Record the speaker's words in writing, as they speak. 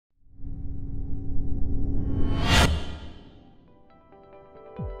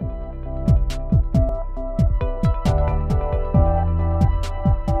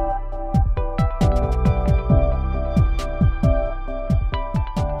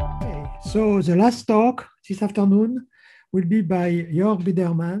So the last talk this afternoon will be by Georg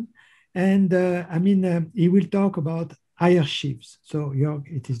Biedermann, and he will talk about sheaves. So Georg,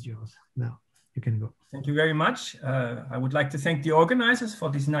 it is yours now. You can go. Thank you very much. I would like to thank the organizers for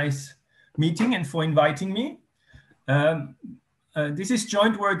this nice meeting and for inviting me. This is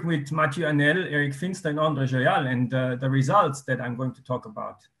joint work with Mathieu Anel, Eric Finster, and André Joyal, and the results that I'm going to talk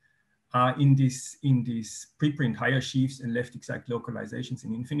about are in this preprint sheaves and left exact localizations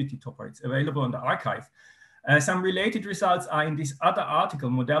in infinity topoi. It's available on the archive. Some related results are in this other article,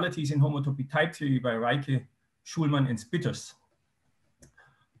 Modalities in Homotopy Type Theory by Reike, Schulman, and Spitters.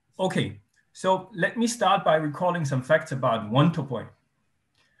 Okay, so let me start by recalling some facts about one topoi.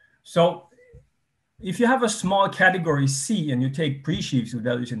 So if you have a small category C and you take presheaves with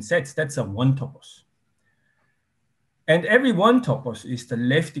values in sets, that's a one topos. And every one topos is the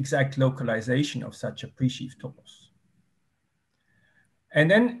left exact localization of such a presheaf topos. And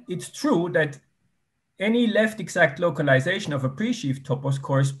then it's true that any left exact localization of a presheaf topos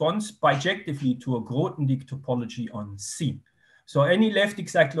corresponds bijectively to a Grothendieck topology on C. So any left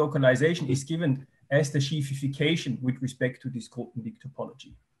exact localization is given as the sheafification with respect to this Grothendieck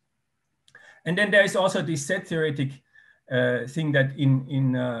topology. And then there is also this set theoretic thing that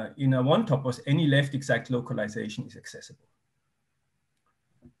in a one topos, any left exact localization is accessible.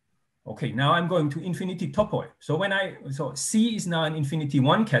 Okay, now I'm going to infinity topoi. So C is now an infinity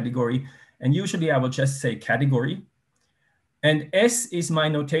one category, and usually I will just say category. And S is my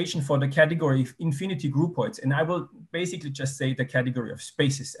notation for the category of infinity groupoids, and I will basically just say the category of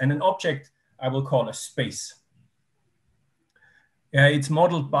spaces. And an object I will call a space. It's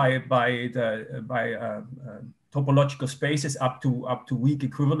modeled by topological spaces up to weak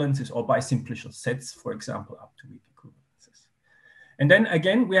equivalences, or by simplicial sets, for example, up to weak equivalences. And then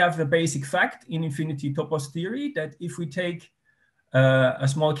again, we have the basic fact in infinity topos theory that if we take a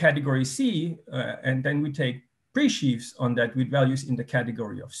small category C and then we take presheaves on that with values in the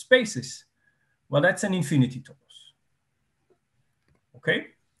category of spaces, well, that's an infinity topos. Okay.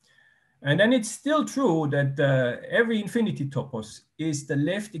 And then it's still true that every infinity topos is the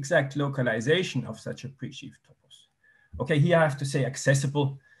left exact localization of such a presheaf topos. Okay, here I have to say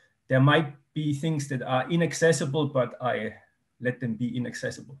accessible. There might be things that are inaccessible, but I let them be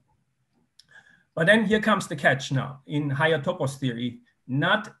inaccessible. But then here comes the catch now. In higher topos theory,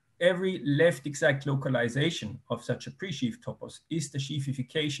 not every left exact localization of such a presheaf topos is the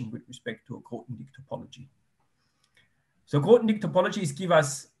sheafification with respect to a Grothendieck topology. So Grothendieck topologies give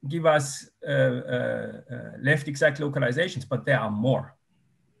us left exact localizations, but there are more.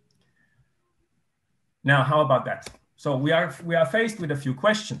 Now, how about that? So we are faced with a few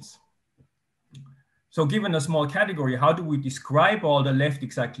questions. So given a small category, how do we describe all the left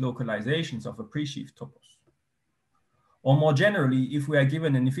exact localizations of a presheaf topos? Or more generally, if we are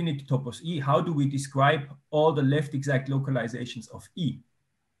given an infinity topos E, how do we describe all the left exact localizations of E?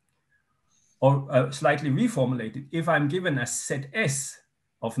 Or slightly reformulated, if I'm given a set S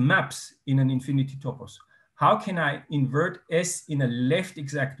of maps in an infinity topos, how can I invert S in a left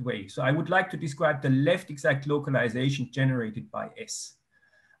exact way? So I would like to describe the left exact localization generated by S.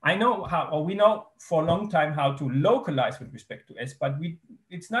 I know how, or we know for a long time how to localize with respect to S, but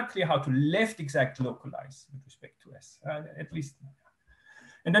it's not clear how to left exact localize with respect to S, at least.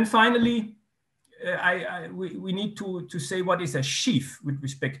 And then finally, we need to say what is a sheaf with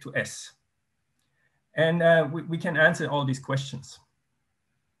respect to S. And we can answer all these questions.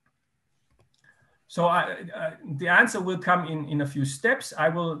 So the answer will come in a few steps. I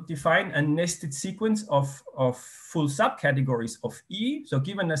will define a nested sequence of full subcategories of E. So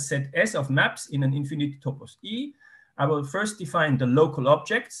given a set S of maps in an infinity topos E, I will first define the local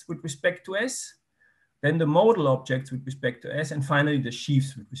objects with respect to S, then the modal objects with respect to S, and finally the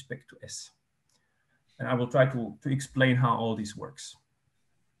sheaves with respect to S. And I will try to explain how all this works.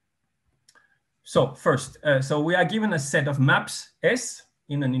 So first, so we are given a set of maps S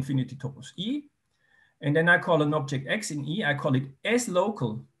in an infinity topos E, and then I call an object X in E, I call it S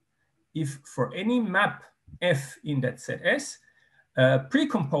local if for any map F in that set S,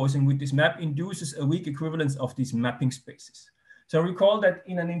 precomposing with this map induces a weak equivalence of these mapping spaces. So recall that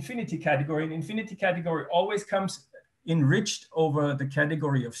in an infinity category always comes enriched over the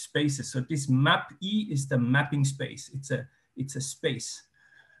category of spaces. So this map E is the mapping space. It's a space.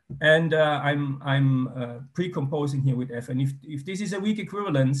 And I'm precomposing here with F. And if this is a weak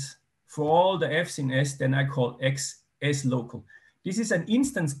equivalence for all the F's in S, then I call X S local. This is an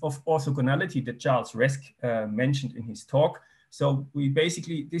instance of orthogonality that Charles Resk mentioned in his talk. So we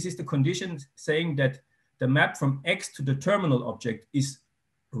basically, this is the condition saying that the map from X to the terminal object is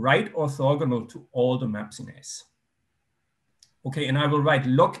right orthogonal to all the maps in S. Okay, and I will write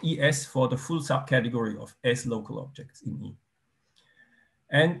log ES for the full subcategory of S local objects in E.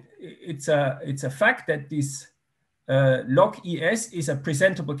 And it's a fact that this log ES is a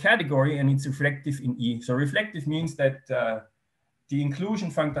presentable category and it's reflective in E. So reflective means that the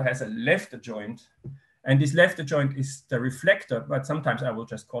inclusion functor has a left adjoint, and this left adjoint is the reflector, but sometimes I will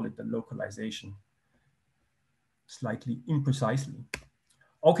just call it the localization, slightly imprecisely.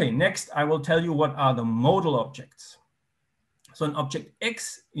 Okay, next I will tell you what are the modal objects. So an object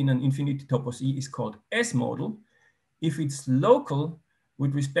X in an infinity topos E is called S modal if it's local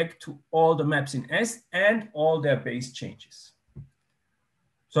with respect to all the maps in S and all their base changes.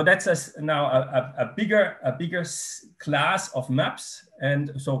 So that's now a bigger class of maps.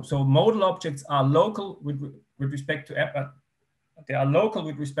 And so modal objects are local with respect to, they are local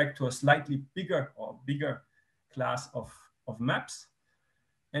with respect to a slightly bigger class of maps.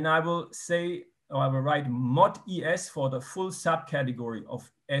 And I will say, or I will write mod ES for the full subcategory of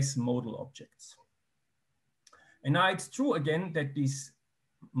S modal objects. And now it's true again that these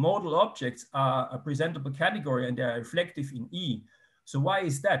modal objects are a presentable category and they are reflective in E. So why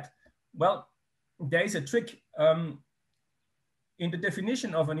is that? Well, there is a trick. In the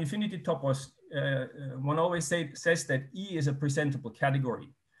definition of an infinity topos, one always says that E is a presentable category.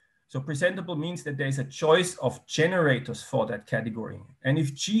 So presentable means that there's a choice of generators for that category. And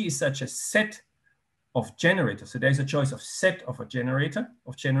if G is such a set of generators, so there's a choice of set of a generator,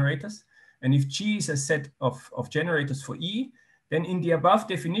 of generators. And if G is a set of generators for E, then in the above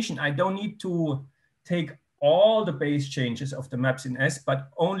definition, I don't need to take all the base changes of the maps in S, but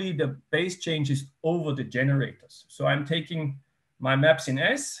only the base changes over the generators. So I'm taking my maps in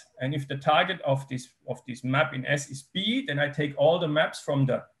S, and if the target of this map in S is B, then I take all the maps from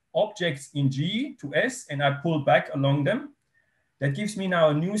the objects in G to S and I pull back along them. That gives me now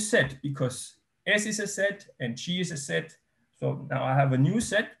a new set because S is a set and G is a set. So now I have a new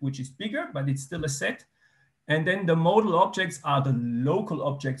set, which is bigger, but it's still a set. And then the modal objects are the local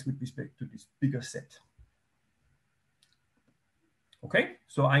objects with respect to this bigger set. Okay,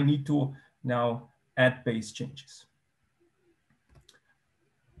 so I need to now add base changes.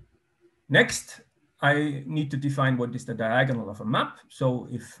 Next, I need to define what is the diagonal of a map. So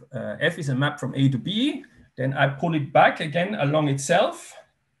if F is a map from A to B, then I pull it back again along itself.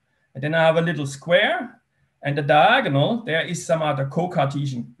 And then I have a little square. And the diagonal, there is some other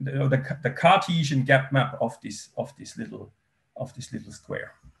co-Cartesian, the Cartesian gap map of this little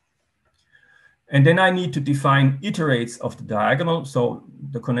square. And then I need to define iterates of the diagonal. So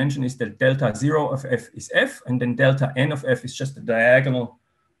the convention is that delta 0 of F is F, and then delta n of F is just the diagonal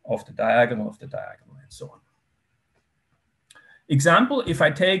of the diagonal of the diagonal, and so on. Example, if I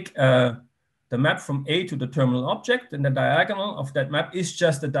take the map from A to the terminal object, then the diagonal of that map is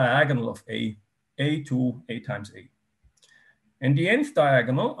just the diagonal of A to A times A. And the nth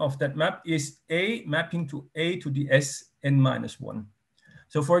diagonal of that map is A mapping to A to the S n minus 1.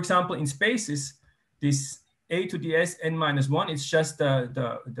 So for example, in spaces, this A to the S n minus 1 is just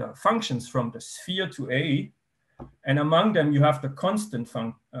the functions from the sphere to A. And among them, you have the constant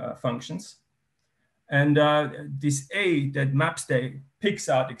functions. And this A that maps there picks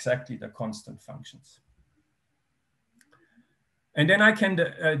out exactly the constant functions. And then I can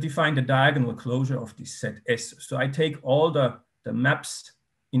define the diagonal closure of this set S. So I take all the maps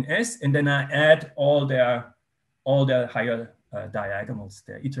in S, and then I add all their higher diagonals,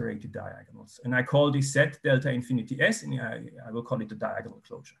 their iterated diagonals. And I call this set delta infinity S, and I will call it the diagonal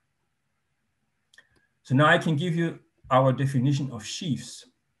closure. So now I can give you our definition of sheaves.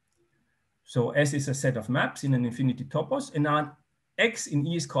 So S is a set of maps in an infinity topos, and now X in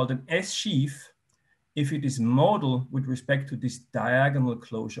E is called an S-sheaf if it is modal with respect to this diagonal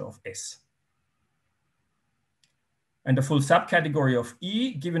closure of S. And the full subcategory of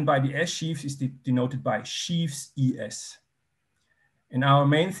E given by the S-sheaves is denoted by sheaves ES. And our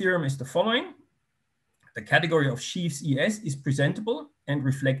main theorem is the following. The category of sheaves ES is presentable and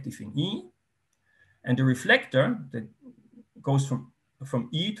reflective in E. And the reflector that goes from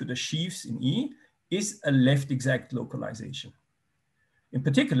E to the sheaves in E is a left exact localization. In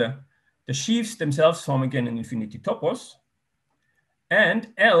particular, the sheaves themselves form again an infinity topos, and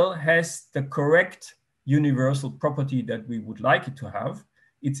L has the correct universal property that we would like it to have.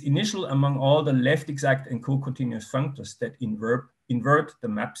 It's initial among all the left exact and co-continuous functors that invert the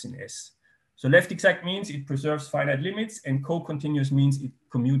maps in S. So left exact means it preserves finite limits, and co-continuous means it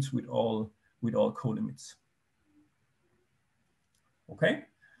commutes with all co-limits. Okay.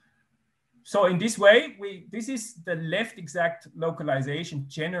 So in this way, this is the left exact localization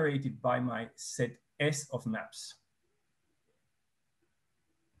generated by my set S of maps.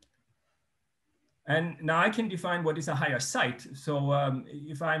 And now I can define what is a higher site. So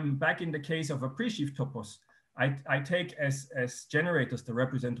if I'm back in the case of a presheaf topos, I take as generators the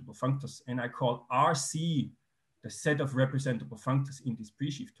representable functors, and I call RC the set of representable functors in this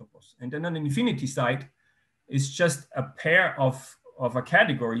presheaf topos. And then on the infinity side is just a pair of a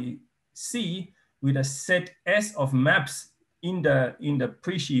category C with a set S of maps in the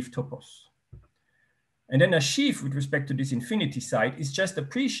presheaf topos. And then a sheaf with respect to this infinity side is just a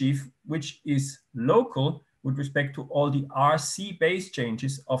presheaf which is local with respect to all the RC base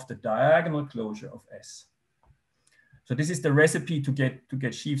changes of the diagonal closure of S. So this is the recipe to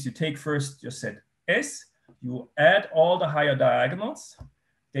get sheaves. You take first your set S, you add all the higher diagonals,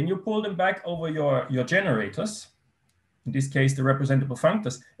 then you pull them back over your generators, in this case the representable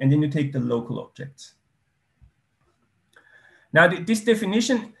functors, and then you take the local objects. Now this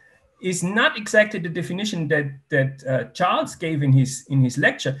definition is not exactly the definition that Charles gave in his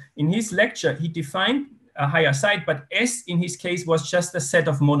lecture. In his lecture, he defined a higher site, but S in his case was just a set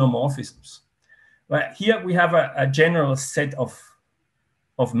of monomorphisms. But here we have a general set of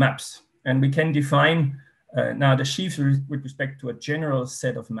maps, and we can define now the sheaves with respect to a general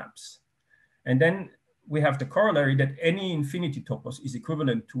set of maps. And then we have the corollary that any infinity topos is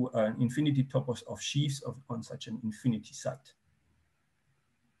equivalent to an infinity topos of sheaves on such an infinity site.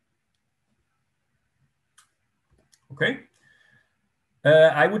 Okay,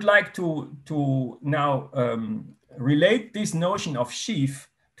 I would like to now relate this notion of sheaf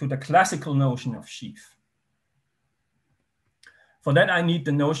to the classical notion of sheaf. For that, I need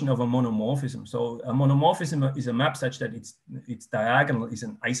the notion of a monomorphism. So a monomorphism is a map such that its diagonal is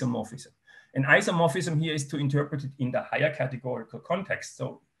an isomorphism. An isomorphism here is to interpret it in the higher categorical context.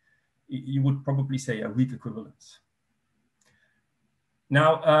 So you would probably say a weak equivalence.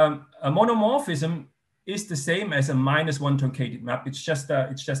 Now, a monomorphism is the same as a -1 truncated map. It's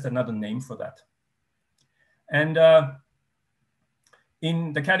just another name for that. And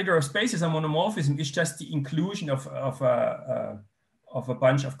in the category of spaces, a monomorphism is just the inclusion of a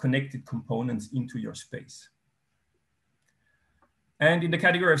bunch of connected components into your space. And in the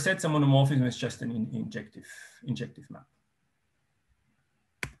category of sets, a monomorphism is just an injective map.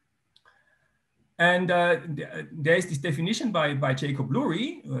 And there is this definition by Jacob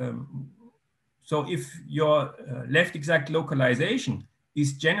Lurie. So if your left exact localization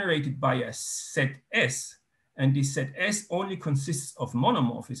is generated by a set S, and this set S only consists of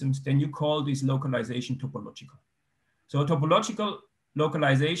monomorphisms, then you call this localization topological. So a topological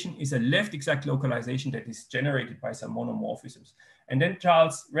localization is a left exact localization that is generated by some monomorphisms. And then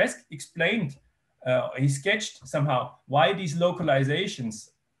Charles Resk explained, he sketched somehow why these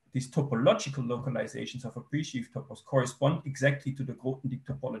localizations, these topological localizations of a presheaf topos correspond exactly to the Grothendieck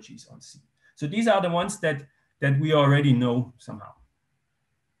topologies on C. So these are the ones that we already know somehow.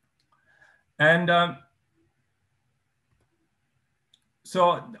 And so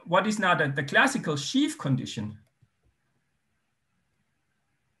what is now the classical sheaf condition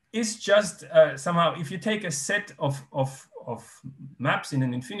is just somehow, if you take a set of maps in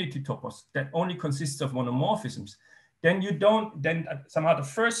an infinity topos that only consists of monomorphisms, then somehow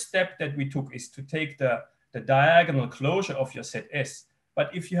the first step that we took is to take the diagonal closure of your set S.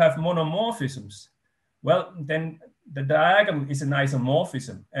 But if you have monomorphisms, well, then the diagonal is an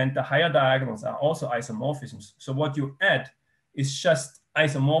isomorphism, and the higher diagonals are also isomorphisms. So what you add is just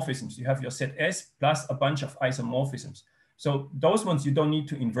isomorphisms. You have your set S plus a bunch of isomorphisms. So those ones you don't need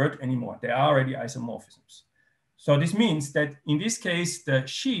to invert anymore. They are already isomorphisms. So this means that in this case, the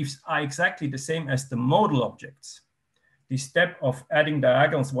sheaves are exactly the same as the modal objects. The step of adding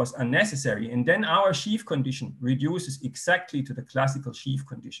diagonals was unnecessary, and then our sheaf condition reduces exactly to the classical sheaf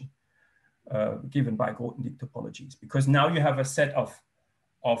condition given by Grothendieck topologies, because now you have a set of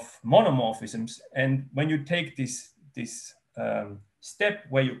monomorphisms, and when you take this step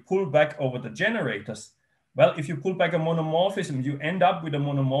where you pull back over the generators, well, if you pull back a monomorphism, you end up with a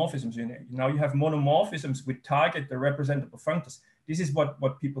monomorphism. Now you have monomorphisms which target the representable functors. This is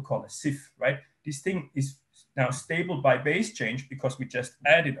what people call a sheaf, right? This thing is now stable by base change because we just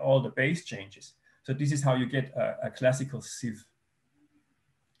added all the base changes. So this is how you get a classical sheaf.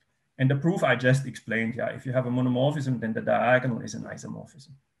 And the proof I just explained, yeah, if you have a monomorphism, then the diagonal is an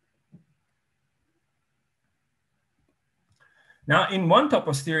isomorphism. Now in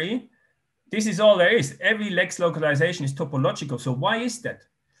one-topos theory, this is all there is. Every Lex localization is topological. So why is that?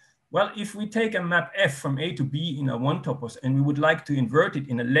 Well, if we take a map F from A to B in a one-topos and we would like to invert it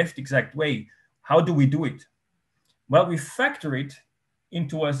in a left exact way, how do we do it? Well, we factor it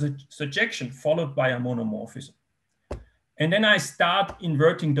into a surjection followed by a monomorphism. And then I start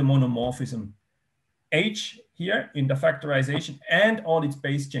inverting the monomorphism. H here in the factorization and all its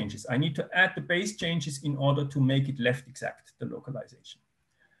base changes. I need to add the base changes in order to make it left exact, the localization.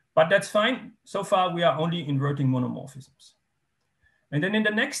 But that's fine. So far, we are only inverting monomorphisms. And then in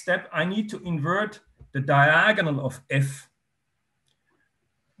the next step, I need to invert the diagonal of F.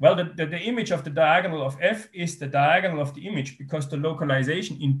 Well, the image of the diagonal of F is the diagonal of the image because the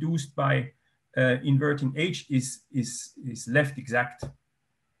localization induced by inverting H is left exact.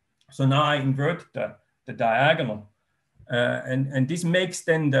 So now I invert the diagonal. And this makes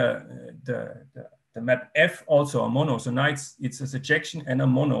then the map F also a mono. So now it's a surjection and a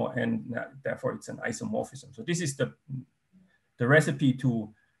mono, and therefore it's an isomorphism. So this is the recipe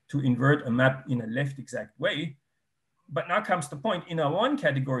to invert a map in a left exact way. But now comes the point, in a one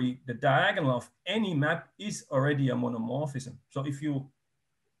category, the diagonal of any map is already a monomorphism. So if you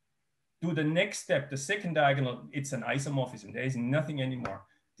do the next step, the second diagonal, it's an isomorphism. There is nothing anymore.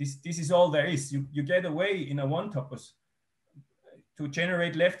 This is all there is. You get away in a one topos to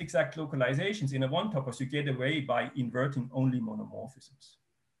generate left exact localizations. In a one topos, you get away by inverting only monomorphisms.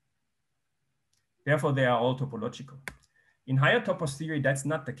 Therefore, they are all topological. In higher topos theory, that's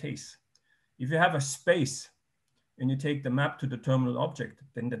not the case. If you have a space and you take the map to the terminal object,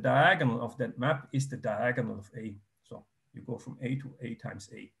 then the diagonal of that map is the diagonal of A. So you go from A to A times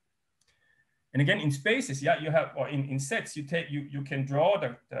A. And again, in spaces, yeah, you have, or in sets, you can draw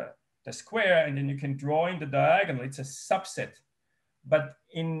the square, and then you can draw in the diagonal. It's a subset. But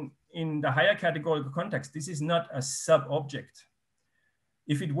in the higher categorical context, this is not a sub-object.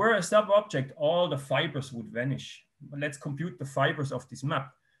 If it were a sub-object, all the fibers would vanish. But let's compute the fibers of this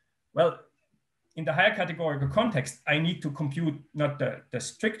map. Well, in the higher categorical context, I need to compute not the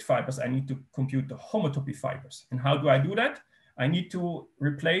strict fibers, I need to compute the homotopy fibers. And how do I do that? I need to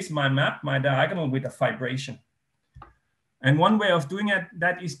replace my map, my diagonal, with a fibration. And one way of doing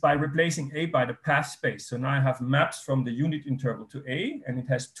that is by replacing A by the path space. So now I have maps from the unit interval to A, and it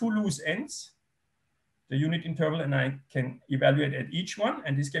has two loose ends, the unit interval, and I can evaluate at each one.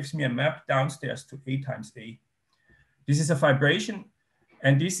 And this gives me a map downstairs to A times A. This is a fibration.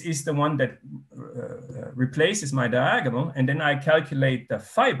 And this is the one that replaces my diagonal. And then I calculate the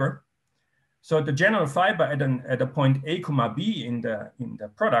fiber. So the general fiber at a point A comma B in the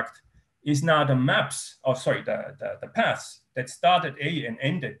product is now the maps, the paths that start at A and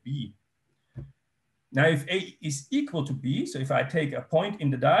end at B. Now, if A is equal to B, so if I take a point in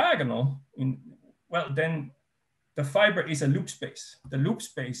the diagonal, well, then the fiber is a loop space, the loop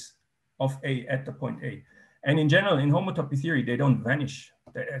space of A at the point A. And in general, in homotopy theory, they don't vanish.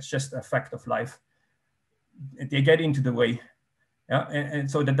 It's just a fact of life. They get into the way. Yeah? And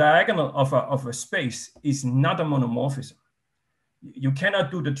so the diagonal of a space is not a monomorphism. You cannot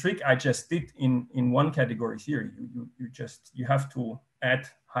do the trick I just did in one category theory. You have to add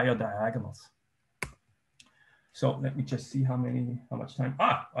higher diagonals. So let me just see how much time.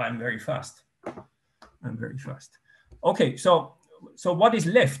 I'm very fast. I'm very fast. Okay, so what is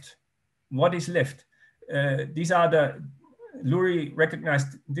left? What is left? These are Lurie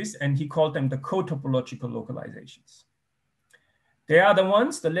recognized this, and he called them the co-topological localizations. They are the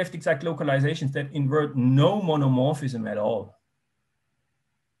ones, the left exact localizations, that invert no monomorphism at all.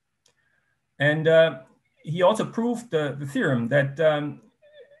 And he also proved the theorem that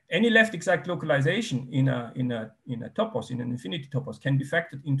any left exact localization in a topos, in an infinity topos, can be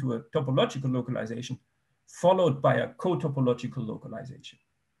factored into a topological localization followed by a co-topological localization.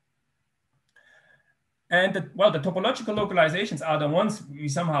 And the topological localizations are the ones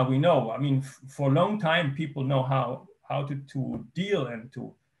we know. I mean, for a long time, people know how to deal and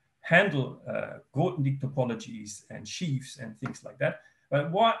to handle Grothendieck topologies and sheaves and things like that.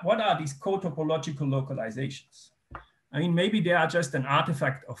 But what are these co-topological localizations? I mean, maybe they are just an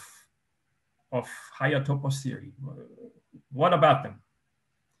artifact of higher topos theory. What about them?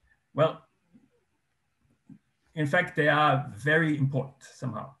 Well, in fact, they are very important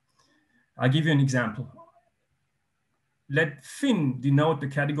somehow. I'll give you an example. Let Fin denote the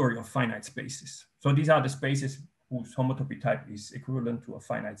category of finite spaces. So these are the spaces whose homotopy type is equivalent to a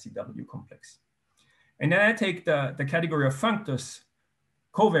finite CW complex. And then I take the category of functors,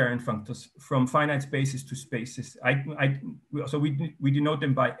 covariant functors, from finite spaces to spaces. So we denote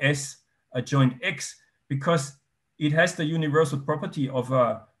them by S adjoint X because it has the universal property of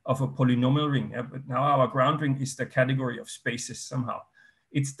a polynomial ring. But now our ground ring is the category of spaces somehow.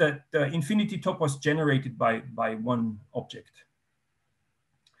 It's the infinity topos generated by one object.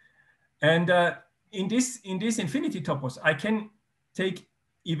 And in this infinity topos, I can take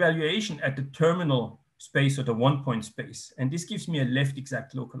evaluation at the terminal space or the one-point space. And this gives me a left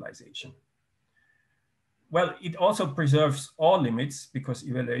exact localization. well, it also preserves all limits because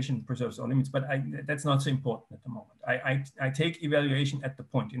evaluation preserves all limits, but that's not so important at the moment. I take evaluation at the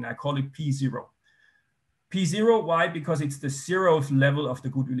point and I call it P0. P0, why? Because it's the 0th level of the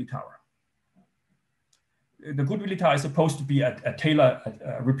Goodwillie tower. The Goodwillie tower is supposed to be a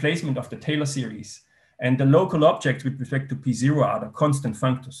replacement of the Taylor series. And the local objects with respect to P0 are the constant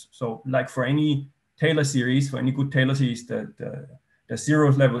functors. So like for any Taylor series, for any good Taylor series, the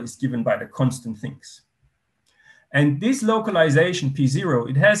 0th level is given by the constant things. And this localization P0,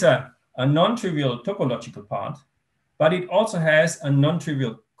 it has a non-trivial topological part, but it also has a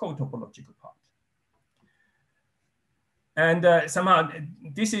non-trivial co-topological part. And somehow,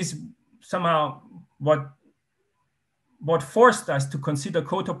 this is somehow what forced us to consider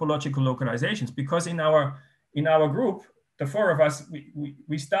co-topological localizations, because in our group, the four of us,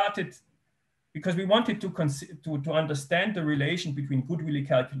 we started because we wanted to understand the relation between Goodwillie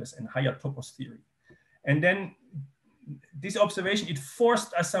calculus and higher topos theory. And then this observation, it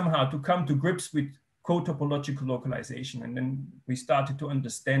forced us somehow to come to grips with co-topological localization. And then we started to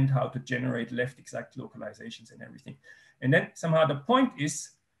understand how to generate left exact localizations and everything. And then somehow the point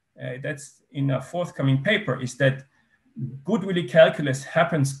is, that's in a forthcoming paper, is that Goodwillie calculus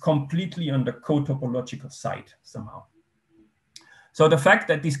happens completely on the co-topological side somehow. So the fact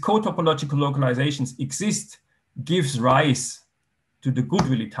that these co-topological localizations exist gives rise to the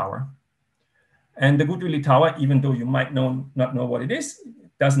Goodwillie tower. And the Goodwillie tower, even though you might not know what it is,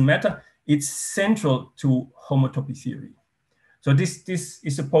 it doesn't matter. It's central to homotopy theory. So this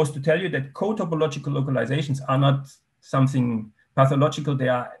is supposed to tell you that co-topological localizations are not something pathological. They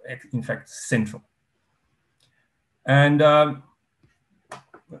are, in fact, central. And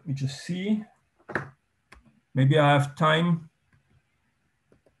let me just see. Maybe I have time.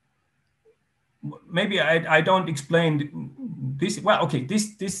 Maybe I don't explain this. Well, okay,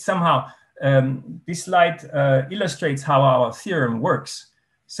 this somehow, this slide illustrates how our theorem works.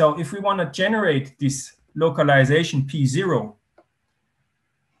 So if we want to generate this localization P0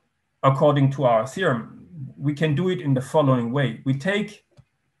 according to our theorem, we can do it in the following way. We take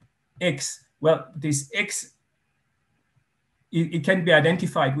X, well, this X, it can be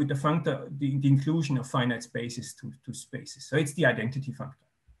identified with the functor, the inclusion of finite spaces to spaces. So it's the identity functor.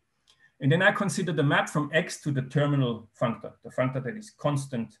 And then I consider the map from X to the terminal functor, the functor that is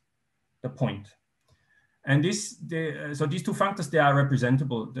constant, the point. And so these two functors, they are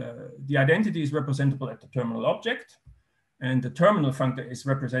representable. The identity is representable at the terminal object, and the terminal functor is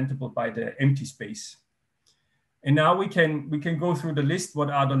representable by the empty space. And now we can go through the list.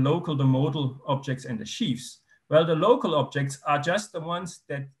 What are the local, the modal objects, and the sheaves? Well, the local objects are just the ones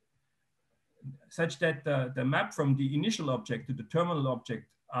that, such that the map from the initial object to the terminal object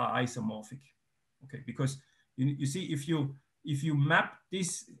are isomorphic. Okay, because you see, if you map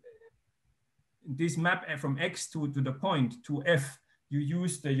this map from X to the point to F, you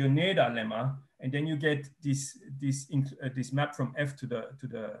use the Yoneda lemma, and then you get this map from F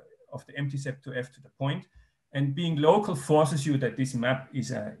of the empty set to F to the point. And being local forces you that this map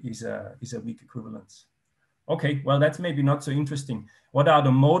is a weak equivalence. Okay, well, that's maybe not so interesting. What are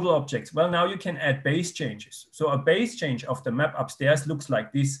the modal objects? Well, now you can add base changes. So a base change of the map upstairs looks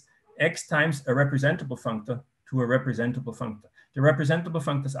like this: X times a representable functor to a representable functor. The representable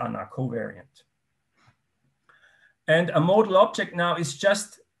functors are now covariant. And a modal object now is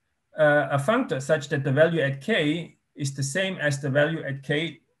just a functor such that the value at K is the same as the value at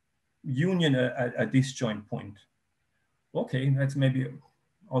K union a disjoint point. Okay, that's maybe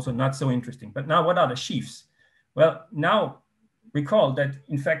also not so interesting. But now what are the sheaves? Well, now recall that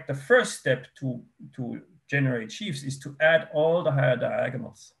in fact the first step to generate sheaves is to add all the higher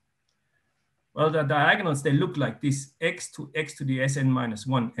diagonals. Well, the diagonals, they look like this: x to the Sn minus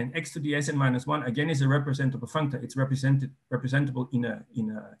 1, and x to the Sn minus 1 again is a representable functor. It's representable in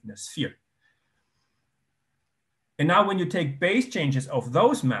a sphere. And now when you take base changes of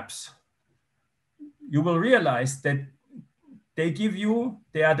those maps, you will realize that they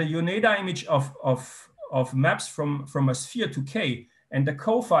are the Yoneda image of maps from a sphere to K, and the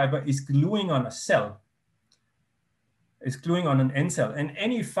co-fiber is gluing on a cell. It's gluing on an N cell, and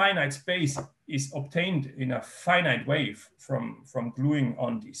any finite space is obtained in a finite way from gluing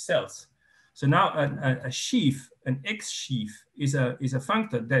on these cells. So now a sheaf, an X sheaf, is a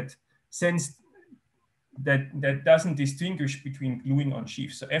functor that doesn't distinguish between gluing on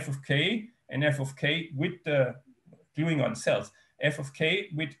sheaves. So f of K and f of K with the gluing on cells. F of K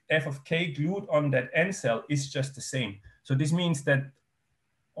with f of K glued on that N cell is just the same. So this means that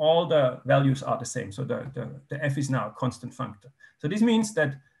all the values are the same. So the f is now a constant functor. So this means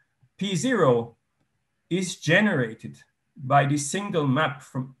that P0 is generated by this single map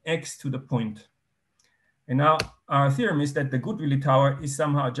from X to the point. And now our theorem is that the Goodwillie tower is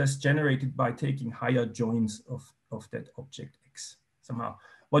somehow just generated by taking higher joins of that object X somehow.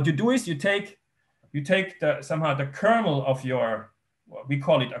 What you do is you take somehow the kernel of your, well, we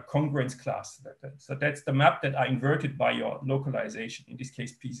call it a congruence class. So that's the map that are inverted by your localization, in this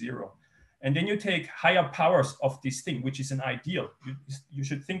case P0. And then you take higher powers of this thing, which is an ideal. You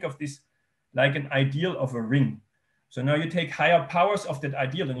should think of this like an ideal of a ring. So now you take higher powers of that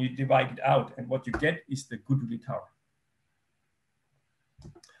ideal and you divide it out. And what you get is the Goodwillie tower.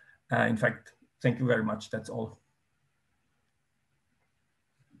 In fact, thank you very much. That's all.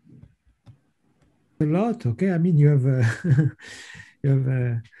 A lot. Okay. I mean, you have you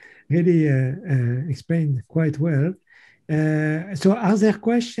have really explained quite well. So are there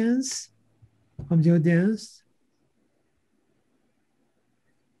questions from the audience?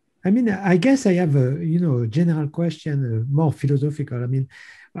 I mean, I guess I have a general question, more philosophical. I mean,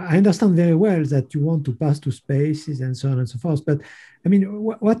 I understand very well that you want to pass to spaces and so on and so forth. But I mean,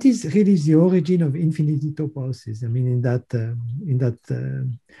 what is really the origin of infinity toposes? I mean,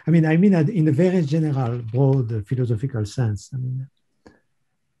 in a very general, broad philosophical sense. I mean,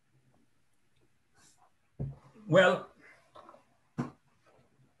 well.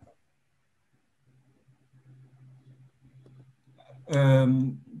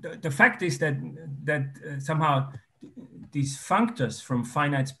 The fact is that somehow these functors from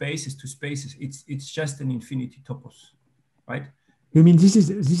finite spaces to spaces, it's just an infinity topos, right? You mean this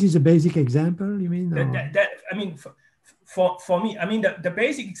is a basic example? You mean? I mean, for me, I mean the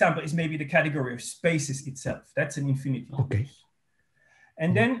basic example is maybe the category of spaces itself. That's an infinity topos. Okay.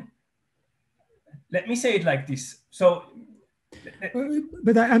 And then let me say it like this. So.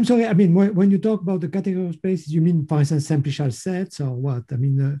 But I'm sorry. I mean, when you talk about the category of spaces, you mean, for instance, simplicial sets or what? I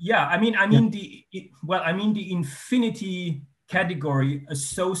mean, yeah. I mean the infinity category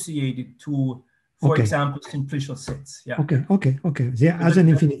associated to, for example, simplicial sets. Yeah. Okay. Yeah, as an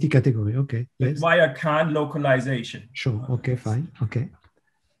infinity category. Okay. Yes. Via Kahn localization. Sure. Okay. Fine. Okay.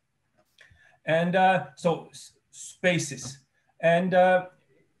 And so spaces and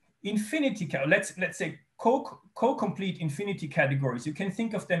infinity. Let's say co-complete infinity categories. You can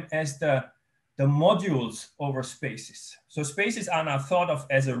think of them as the modules over spaces. So spaces are now thought of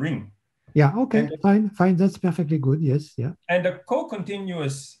as a ring. Yeah, okay, fine. That's perfectly good. Yes, yeah. And the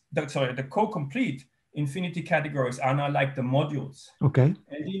the co-complete infinity categories are now like the modules. Okay.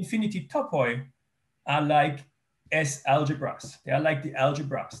 And the infinity topoi are like S algebras. They are like the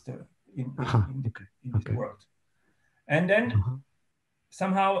algebras in this world. And then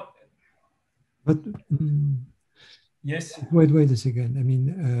somehow. But yes. Wait a second. I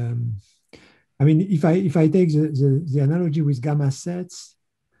mean, if I take the analogy with gamma sets,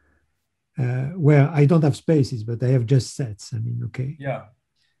 where I don't have spaces, but I have just sets. I mean, okay. Yeah.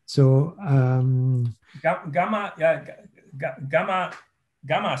 So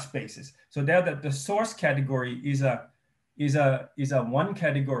gamma spaces. So there, the source category is a one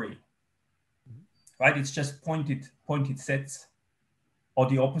category, right? It's just pointed sets. Or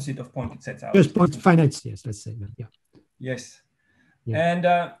the opposite of pointed sets. Just finite sets, let's say. Yeah. Yes. Yeah. And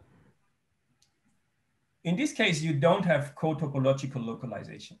in this case, you don't have co-topological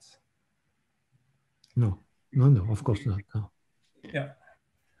localizations. No, of course not. No. Yeah.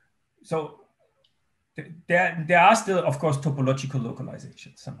 So there are still, of course, topological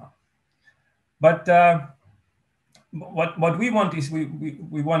localizations somehow. But what we want is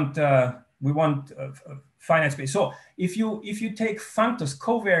we want finite space. So if you take functors,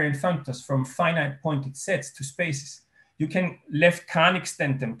 covariant functors from finite pointed sets to spaces, you can left Kahn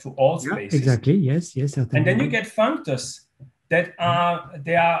extend them to all spaces. Exactly. Yes. And then you get functors that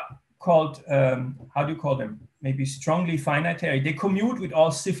are called how do you call them? Maybe strongly finitary. They commute with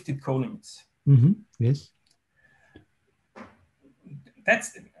all shifted colimits. Yes.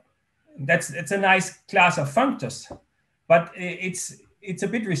 That's a nice class of functors, but it's a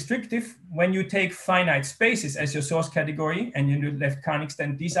bit restrictive when you take finite spaces as your source category and you left Kahn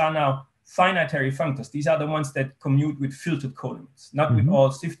extend. These are now finitary functors. These are the ones that commute with filtered colimits, not with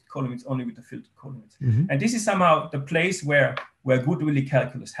all shifted colimits, only with the filtered colimits. And this is somehow the place where Goodwillie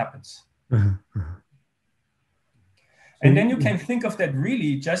calculus happens. And then you can think of that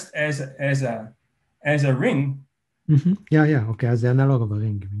really just as a ring. Yeah. Okay, as the analog of a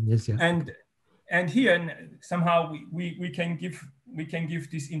ring. Yes. Yeah. And here somehow we can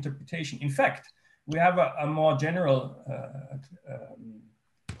give this interpretation. In fact, we have a more general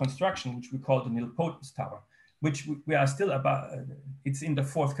construction, which we call the nilpotence tower. which we are still about, it's in the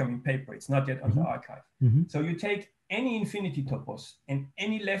forthcoming paper. It's not yet on the archive. So you take any infinity topos and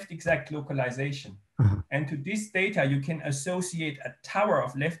any left exact localization. And to this data, you can associate a tower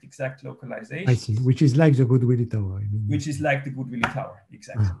of left exact localization. I see, which is like the Goodwillie tower. I mean, which is like the Goodwillie tower,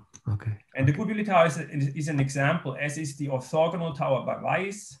 exactly. Okay. And the Goodwillie tower is an example, as is the orthogonal tower by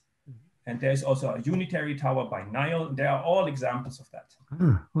Weiss. And there's also a unitary tower by Nile. They are all examples of that.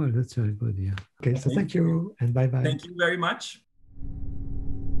 Well, that's very good. Yeah. Okay, so thank you and bye-bye. Thank you very much.